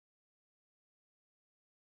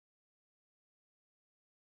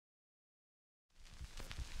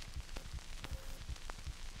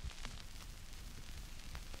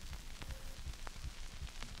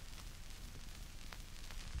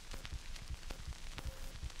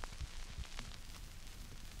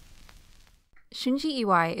Shunji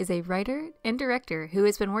Iwai is a writer and director who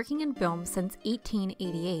has been working in film since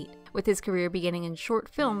 1888, with his career beginning in short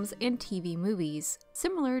films and TV movies.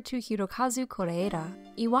 Similar to Hirokazu Koreeda,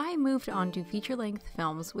 Iwai moved on to feature-length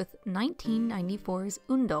films with 1994's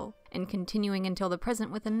Undo, and continuing until the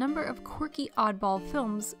present with a number of quirky oddball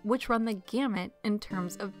films which run the gamut in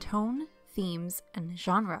terms of tone, themes, and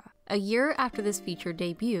genre. A year after this feature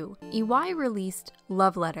debut, Iwai released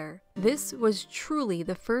Love Letter. This was truly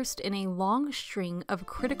the first in a long string of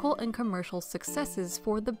critical and commercial successes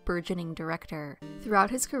for the burgeoning director. Throughout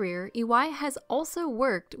his career, Iwai has also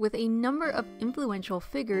worked with a number of influential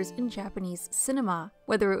figures in Japanese cinema,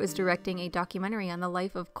 whether it was directing a documentary on the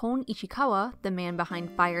life of Kon Ichikawa, the man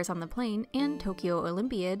behind Fires on the Plain and Tokyo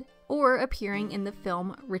Olympiad, or appearing in the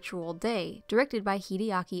film Ritual Day, directed by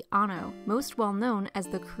Hideaki Anno, most well known as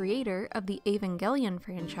the creator of the Evangelion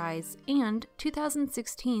franchise and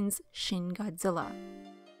 2016's Shin Godzilla.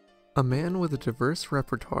 A man with a diverse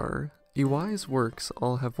repertoire, Iwai's works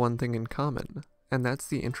all have one thing in common, and that's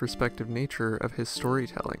the introspective nature of his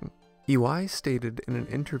storytelling. Iwai stated in an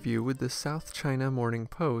interview with the South China Morning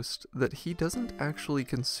Post that he doesn't actually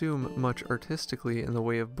consume much artistically in the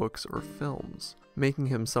way of books or films, making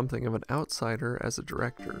him something of an outsider as a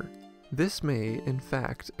director. This may, in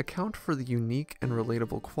fact, account for the unique and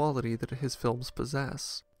relatable quality that his films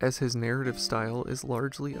possess, as his narrative style is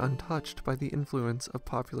largely untouched by the influence of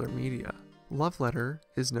popular media. Love Letter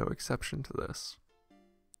is no exception to this.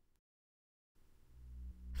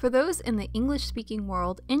 For those in the English-speaking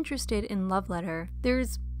world interested in Love Letter,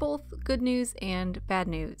 there's both good news and bad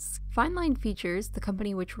news. Fine Line Features, the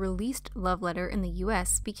company which released Love Letter in the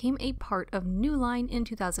US, became a part of New Line in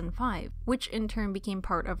 2005, which in turn became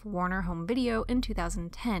part of Warner Home Video in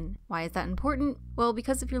 2010. Why is that important? Well,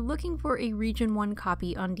 because if you're looking for a Region 1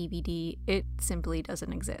 copy on DVD, it simply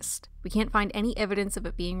doesn't exist. We can't find any evidence of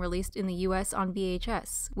it being released in the US on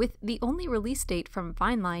VHS, with the only release date from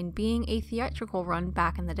Fine Line being a theatrical run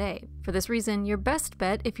back in the day. For this reason, your best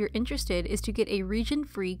bet if you're interested is to get a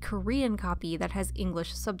region-free Korean copy that has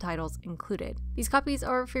English subtitles included. These copies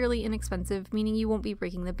are fairly inexpensive, meaning you won't be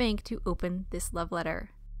breaking the bank to open this love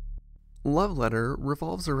letter. Love Letter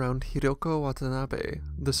revolves around Hiroko Watanabe,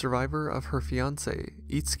 the survivor of her fiancé,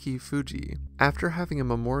 Itsuki Fuji. After having a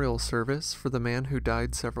memorial service for the man who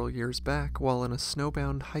died several years back while on a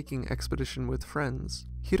snowbound hiking expedition with friends,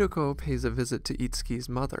 Hiroko pays a visit to Itsuki's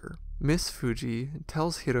mother. Miss Fuji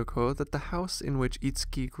tells Hiroko that the house in which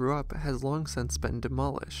Itsuki grew up has long since been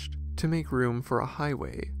demolished to make room for a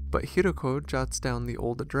highway, but Hiroko jots down the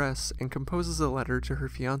old address and composes a letter to her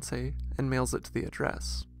fiancé and mails it to the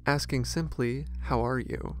address, asking simply, "How are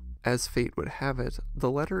you?" As fate would have it, the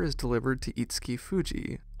letter is delivered to Itsuki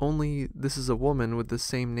Fuji, only this is a woman with the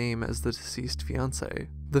same name as the deceased fiancé.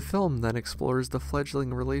 The film then explores the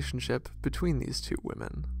fledgling relationship between these two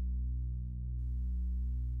women.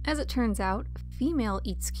 As it turns out, female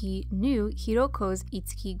Itsuki knew Hiroko's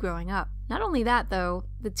Itsuki growing up. Not only that though,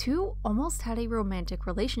 the two almost had a romantic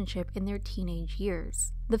relationship in their teenage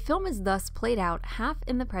years. The film is thus played out half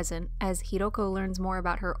in the present as Hiroko learns more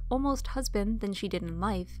about her almost husband than she did in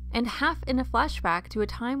life, and half in a flashback to a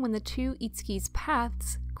time when the two Itsuki's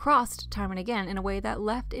paths crossed time and again in a way that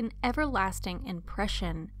left an everlasting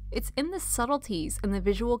impression. It's in the subtleties and the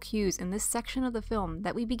visual cues in this section of the film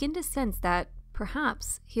that we begin to sense that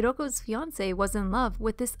perhaps Hiroko's fiancé was in love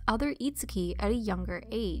with this other Itsuki at a younger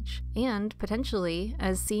age, and potentially,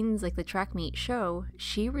 as scenes like the track meet show,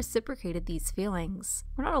 she reciprocated these feelings.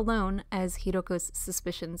 We're not alone, as Hiroko's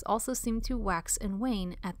suspicions also seem to wax and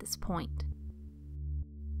wane at this point.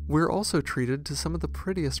 We're also treated to some of the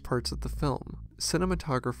prettiest parts of the film.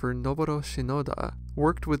 Cinematographer Noboru Shinoda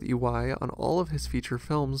worked with Iwai on all of his feature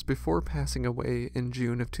films before passing away in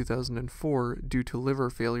June of 2004 due to liver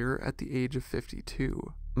failure at the age of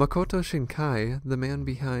 52. Makoto Shinkai, the man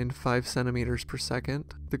behind 5 centimeters per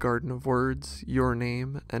second, The Garden of Words, Your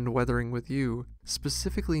Name, and Weathering with You,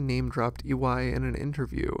 specifically name-dropped Iwai in an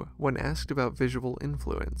interview when asked about visual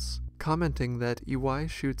influence, commenting that Iwai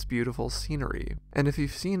shoots beautiful scenery, and if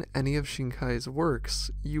you've seen any of Shinkai's works,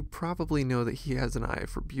 you probably know that he has an eye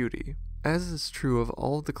for beauty. As is true of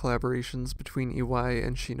all of the collaborations between Iwai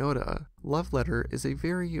and Shinoda, Love Letter is a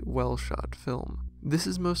very well-shot film. This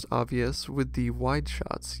is most obvious with the wide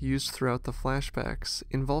shots used throughout the flashbacks,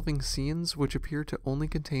 involving scenes which appear to only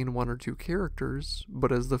contain 1 or 2 characters,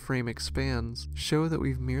 but as the frame expands, show that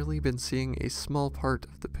we've merely been seeing a small part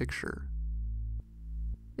of the picture.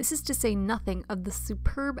 This is to say nothing of the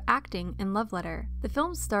superb acting in Love Letter. The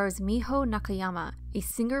film stars Miho Nakayama, a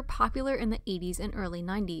singer popular in the 80s and early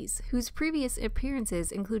 90s, whose previous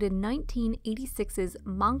appearances included 1986's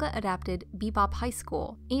manga-adapted Bebop High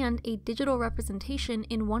School, and a digital representation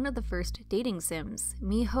in one of the first dating sims,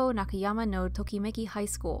 Miho Nakayama no Tokimeki High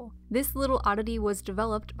School. This little oddity was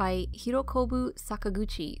developed by Hirokobu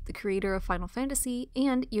Sakaguchi, the creator of Final Fantasy,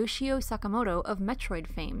 and Yoshio Sakamoto of Metroid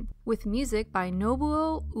fame, with music by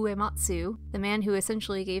Nobuo Uematsu, the man who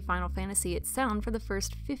essentially gave Final Fantasy its sound for the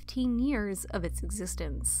first 15 years of its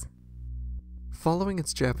existence. Following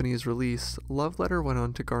its Japanese release, Love Letter went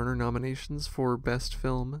on to garner nominations for Best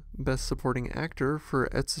Film, Best Supporting Actor for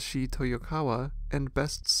Etsushi Toyokawa, and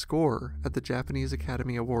Best Score at the Japanese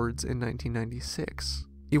Academy Awards in 1996.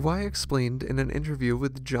 Iwai explained in an interview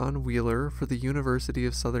with John Wheeler for the University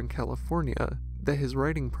of Southern California that his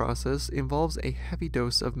writing process involves a heavy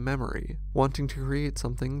dose of memory, wanting to create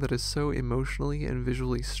something that is so emotionally and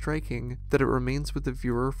visually striking that it remains with the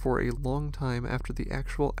viewer for a long time after the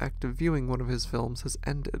actual act of viewing one of his films has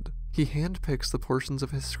ended. He handpicks the portions of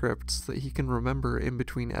his scripts that he can remember in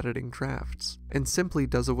between editing drafts, and simply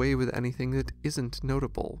does away with anything that isn't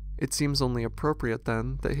notable. It seems only appropriate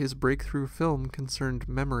then that his breakthrough film concerned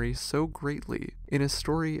memory so greatly in a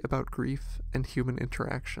story about grief and human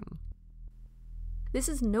interaction. This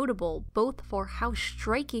is notable both for how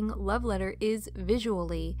striking Love Letter is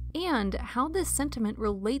visually, and how this sentiment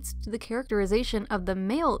relates to the characterization of the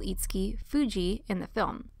male Itsuki, Fuji, in the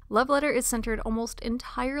film. Love Letter is centered almost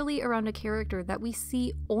entirely around a character that we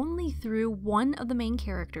see only through one of the main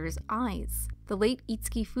character's eyes. The late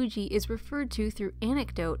Itsuki Fuji is referred to through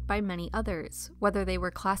anecdote by many others, whether they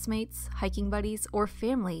were classmates, hiking buddies, or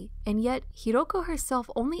family, and yet Hiroko herself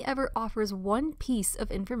only ever offers one piece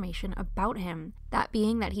of information about him, that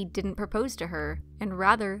being that he didn't propose to her, and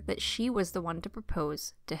rather that she was the one to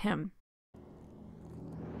propose to him.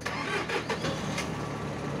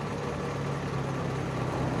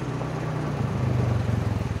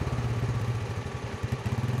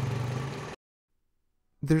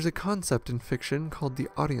 There's a concept in fiction called the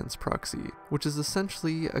audience proxy, which is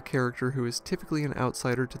essentially a character who is typically an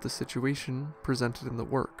outsider to the situation presented in the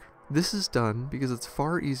work. This is done because it's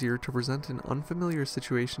far easier to present an unfamiliar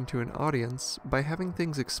situation to an audience by having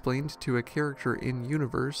things explained to a character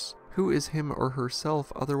in-universe who is him or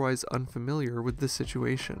herself otherwise unfamiliar with the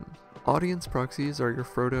situation. Audience proxies are your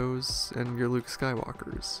Frodos and your Luke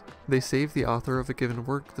Skywalkers. They save the author of a given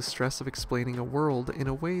work the stress of explaining a world in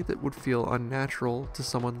a way that would feel unnatural to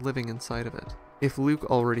someone living inside of it. If Luke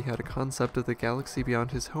already had a concept of the galaxy beyond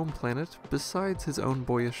his home planet, besides his own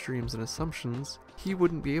boyish dreams and assumptions, he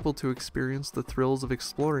wouldn't be able to experience the thrills of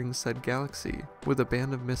exploring said galaxy, with a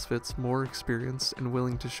band of misfits more experienced and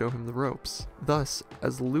willing to show him the ropes. Thus,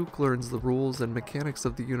 as Luke learns the rules and mechanics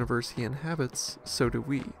of the universe he inhabits, so do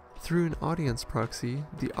we. Through an audience proxy,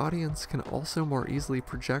 the audience can also more easily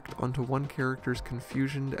project onto one character's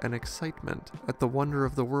confusion and excitement at the wonder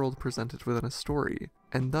of the world presented within a story,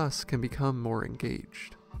 and thus can become more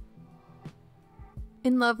engaged.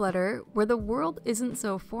 In Love Letter, where the world isn't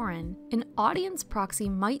so foreign, an audience proxy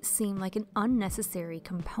might seem like an unnecessary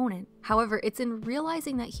component. However, it's in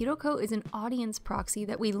realizing that Hiroko is an audience proxy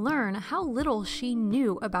that we learn how little she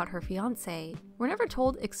knew about her fiancé. We're never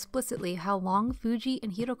told explicitly how long Fuji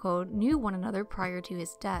and Hiroko knew one another prior to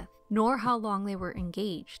his death, nor how long they were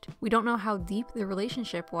engaged. We don't know how deep the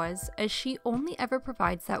relationship was, as she only ever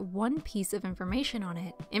provides that one piece of information on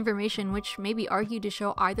it. Information which may be argued to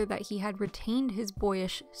show either that he had retained his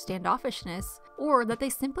boyish standoffishness, or that they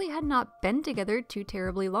simply had not been together too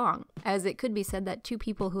terribly long, as it could be said that two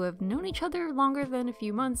people who have known each other longer than a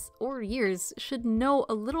few months or years should know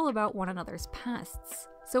a little about one another's pasts.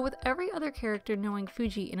 So with every other character knowing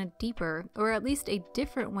Fuji in a deeper, or at least a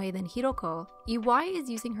different way than Hiroko, Iwai is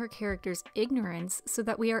using her character's ignorance so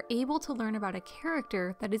that we are able to learn about a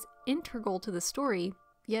character that is integral to the story,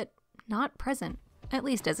 yet not present, at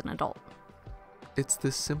least as an adult. It's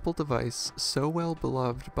this simple device, so well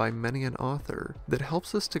beloved by many an author, that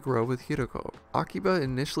helps us to grow with Hiroko. Akiba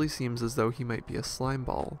initially seems as though he might be a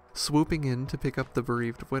slimeball, swooping in to pick up the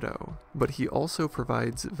bereaved widow, but he also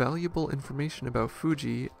provides valuable information about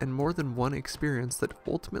Fuji and more than one experience that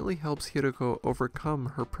ultimately helps Hiroko overcome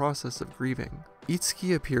her process of grieving.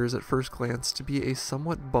 Itsuki appears at first glance to be a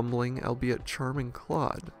somewhat bumbling, albeit charming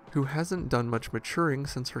clod, who hasn't done much maturing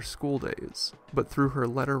since her school days, but through her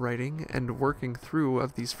letter writing and working through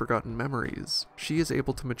of these forgotten memories, she is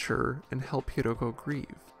able to mature and help Hiroko grieve.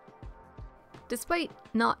 Despite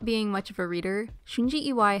not being much of a reader, Shunji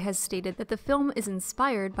Iwai has stated that the film is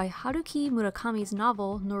inspired by Haruki Murakami's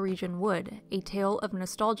novel Norwegian Wood, a tale of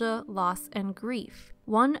nostalgia, loss, and grief.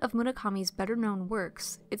 One of Murakami's better-known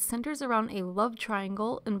works, it centers around a love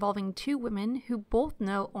triangle involving two women who both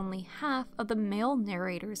know only half of the male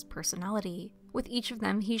narrator's personality. With each of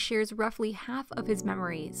them, he shares roughly half of his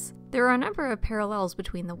memories. There are a number of parallels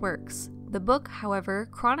between the works. The book, however,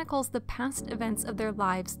 chronicles the past events of their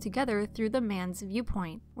lives together through the man's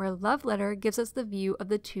viewpoint, where Love Letter gives us the view of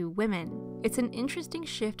the two women. It's an interesting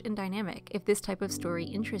shift in dynamic if this type of story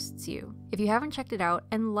interests you. If you haven't checked it out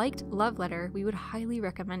and liked Love Letter, we would highly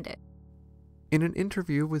recommend it. In an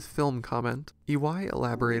interview with Film Comment, Iwai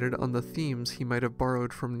elaborated on the themes he might have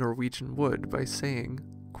borrowed from Norwegian Wood by saying,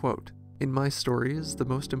 quote, "In my stories, the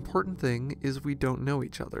most important thing is we don't know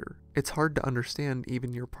each other. It's hard to understand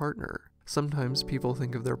even your partner. Sometimes people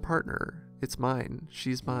think of their partner. It's mine,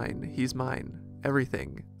 she's mine, he's mine,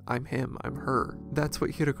 everything. I'm him, I'm her." That's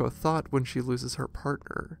what Hiroko thought when she loses her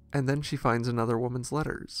partner, and then she finds another woman's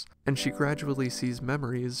letters, and she gradually sees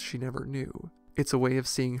memories she never knew. It's a way of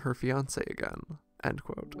seeing her fiancé again. End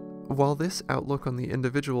quote. While this outlook on the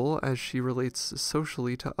individual as she relates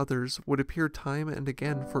socially to others would appear time and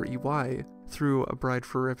again for Iwai through A Bride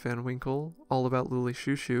for Rip Van Winkle, All About Luli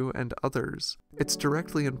Shushu, and others, it's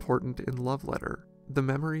directly important in Love Letter. The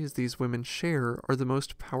memories these women share are the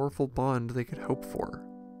most powerful bond they could hope for.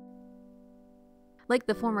 Like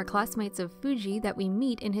the former classmates of Fuji that we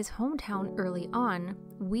meet in his hometown early on,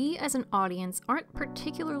 we as an audience aren't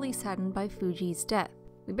particularly saddened by Fuji's death.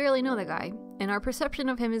 We barely know the guy, and our perception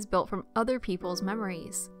of him is built from other people's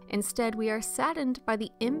memories. Instead, we are saddened by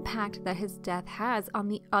the impact that his death has on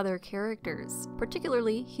the other characters,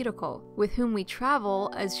 particularly Hiroko, with whom we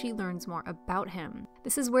travel as she learns more about him.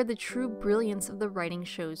 This is where the true brilliance of the writing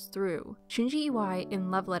shows through. Shunji Iwai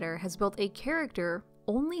in Love Letter has built a character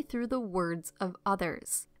only through the words of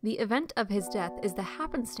others. The event of his death is the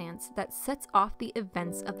happenstance that sets off the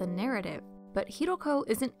events of the narrative. But Hiroko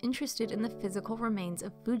isn't interested in the physical remains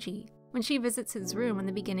of Fuji. When she visits his room in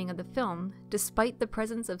the beginning of the film, despite the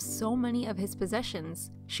presence of so many of his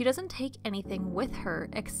possessions, she doesn't take anything with her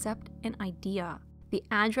except an idea, the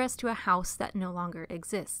address to a house that no longer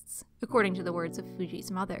exists, according to the words of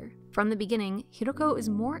Fuji's mother. From the beginning, Hiroko is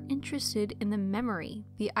more interested in the memory,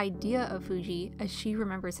 the idea of Fuji as she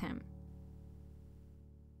remembers him.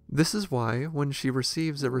 This is why, when she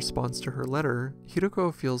receives a response to her letter,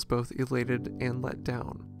 Hiroko feels both elated and let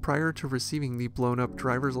down. Prior to receiving the blown-up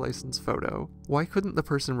driver's license photo, why couldn't the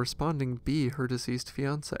person responding be her deceased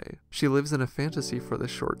fiancé? She lives in a fantasy for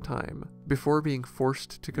this short time, before being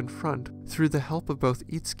forced to confront, through the help of both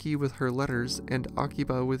Itsuki with her letters and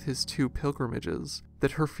Akiba with his 2 pilgrimages,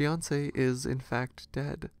 that her fiancé is in fact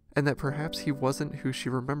dead, and that perhaps he wasn't who she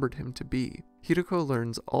remembered him to be. Hiroko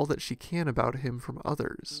learns all that she can about him from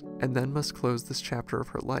others, and then must close this chapter of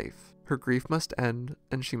her life. Her grief must end,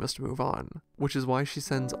 and she must move on, which is why she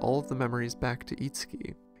sends all of the memories back to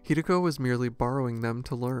Itsuki. Hiroko was merely borrowing them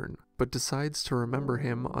to learn, but decides to remember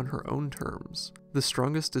him on her own terms, the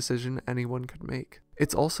strongest decision anyone could make.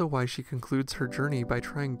 It's also why she concludes her journey by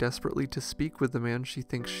trying desperately to speak with the man she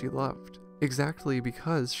thinks she loved, exactly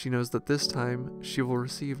because she knows that this time she will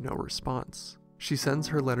receive no response. She sends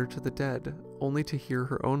her letter to the dead, only to hear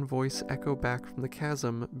her own voice echo back from the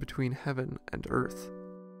chasm between heaven and earth.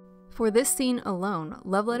 For this scene alone,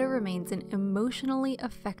 Love Letter remains an emotionally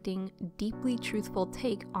affecting, deeply truthful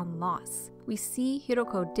take on loss. We see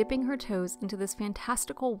Hiroko dipping her toes into this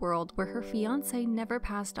fantastical world where her fiancé never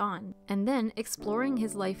passed on, and then exploring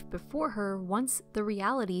his life before her once the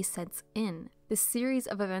reality sets in. This series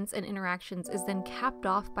of events and interactions is then capped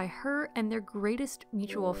off by her and their greatest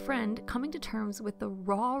mutual friend coming to terms with the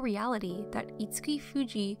raw reality that Itsuki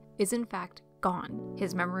Fuji is in fact gone.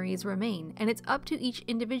 His memories remain, and it's up to each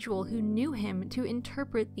individual who knew him to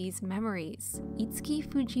interpret these memories. Itsuki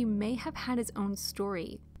Fuji may have had his own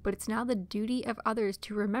story, but it's now the duty of others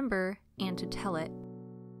to remember and to tell it.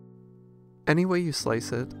 Any way you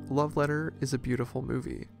slice it, Love Letter is a beautiful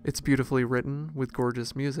movie. It's beautifully written, with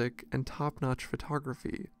gorgeous music and top-notch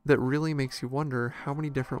photography that really makes you wonder how many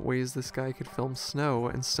different ways this guy could film snow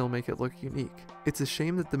and still make it look unique. It's a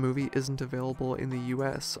shame that the movie isn't available in the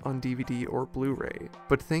US on DVD or Blu-ray,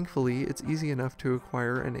 but thankfully it's easy enough to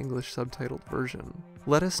acquire an English subtitled version.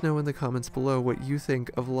 Let us know in the comments below what you think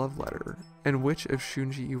of Love Letter, and which of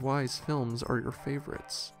Shunji Iwai's films are your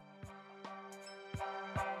favorites.